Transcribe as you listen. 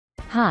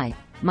Hi,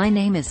 my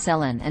name is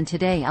Selin and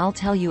today I'll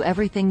tell you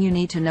everything you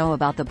need to know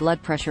about the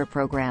blood pressure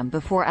program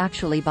before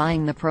actually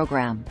buying the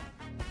program.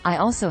 I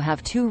also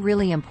have two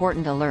really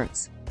important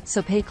alerts,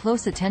 so pay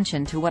close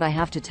attention to what I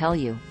have to tell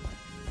you.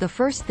 The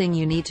first thing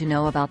you need to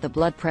know about the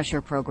blood pressure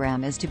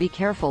program is to be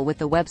careful with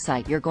the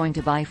website you're going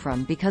to buy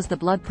from because the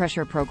blood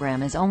pressure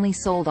program is only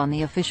sold on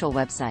the official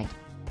website.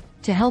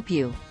 To help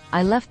you,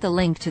 I left the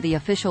link to the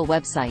official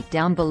website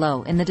down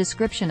below in the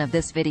description of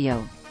this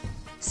video.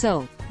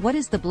 So, what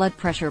is the blood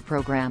pressure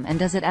program and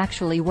does it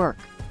actually work?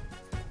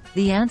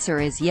 The answer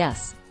is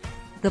yes.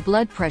 The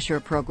blood pressure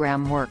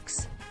program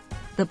works.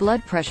 The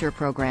blood pressure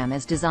program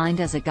is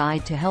designed as a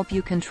guide to help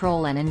you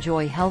control and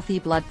enjoy healthy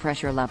blood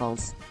pressure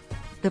levels.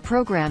 The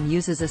program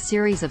uses a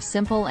series of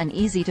simple and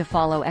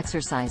easy-to-follow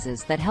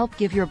exercises that help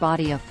give your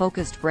body a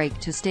focused break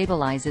to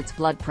stabilize its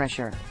blood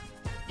pressure.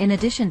 In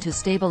addition to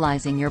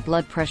stabilizing your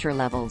blood pressure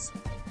levels,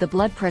 the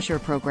blood pressure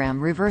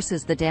program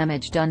reverses the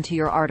damage done to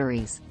your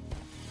arteries.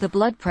 The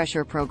blood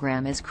pressure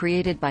program is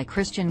created by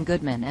Christian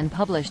Goodman and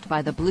published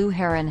by the Blue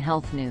Heron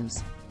Health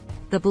News.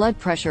 The blood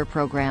pressure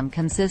program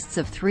consists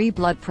of 3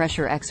 blood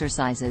pressure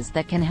exercises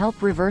that can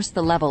help reverse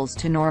the levels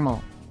to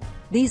normal.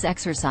 These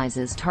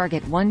exercises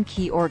target one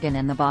key organ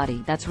in the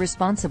body that's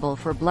responsible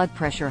for blood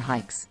pressure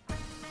hikes.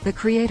 The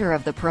creator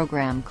of the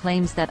program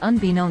claims that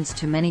unbeknownst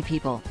to many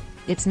people,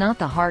 it's not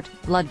the heart,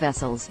 blood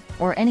vessels,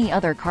 or any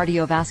other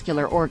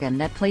cardiovascular organ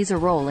that plays a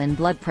role in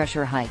blood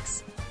pressure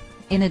hikes.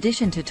 In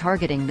addition to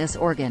targeting this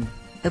organ,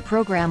 the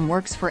program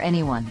works for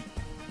anyone.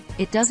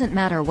 It doesn't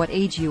matter what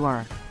age you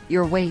are,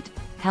 your weight,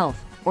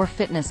 health, or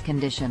fitness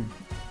condition.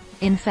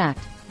 In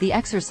fact, the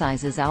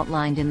exercises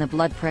outlined in the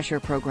blood pressure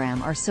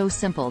program are so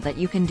simple that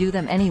you can do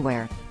them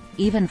anywhere,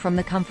 even from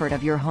the comfort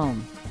of your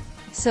home.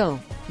 So,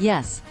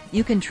 yes,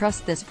 you can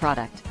trust this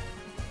product.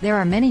 There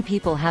are many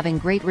people having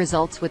great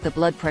results with the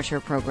blood pressure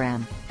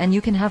program, and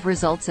you can have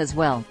results as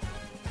well.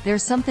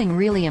 There's something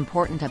really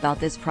important about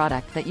this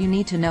product that you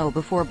need to know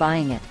before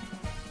buying it.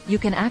 You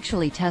can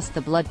actually test the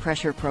blood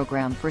pressure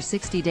program for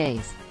 60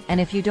 days, and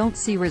if you don't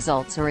see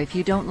results or if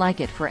you don't like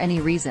it for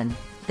any reason,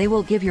 they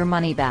will give your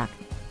money back.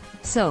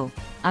 So,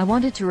 I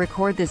wanted to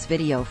record this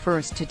video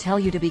first to tell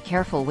you to be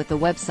careful with the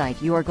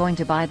website you are going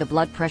to buy the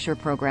blood pressure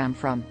program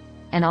from.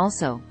 And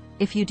also,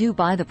 if you do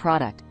buy the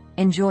product,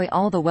 enjoy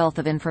all the wealth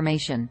of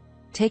information.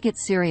 Take it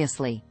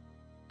seriously.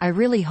 I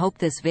really hope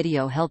this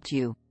video helped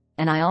you.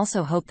 And I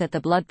also hope that the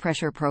blood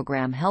pressure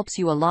program helps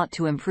you a lot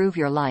to improve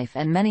your life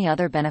and many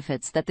other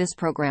benefits that this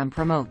program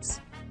promotes.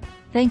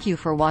 Thank you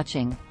for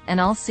watching, and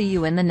I'll see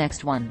you in the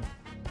next one.